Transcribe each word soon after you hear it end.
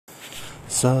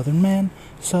Southern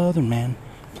man,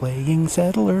 playing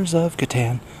Settlers of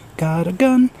Catan. Got a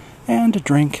gun and a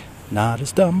drink, not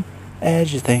as dumb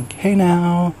as you think. Hey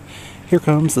now, here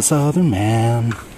comes the Southern man.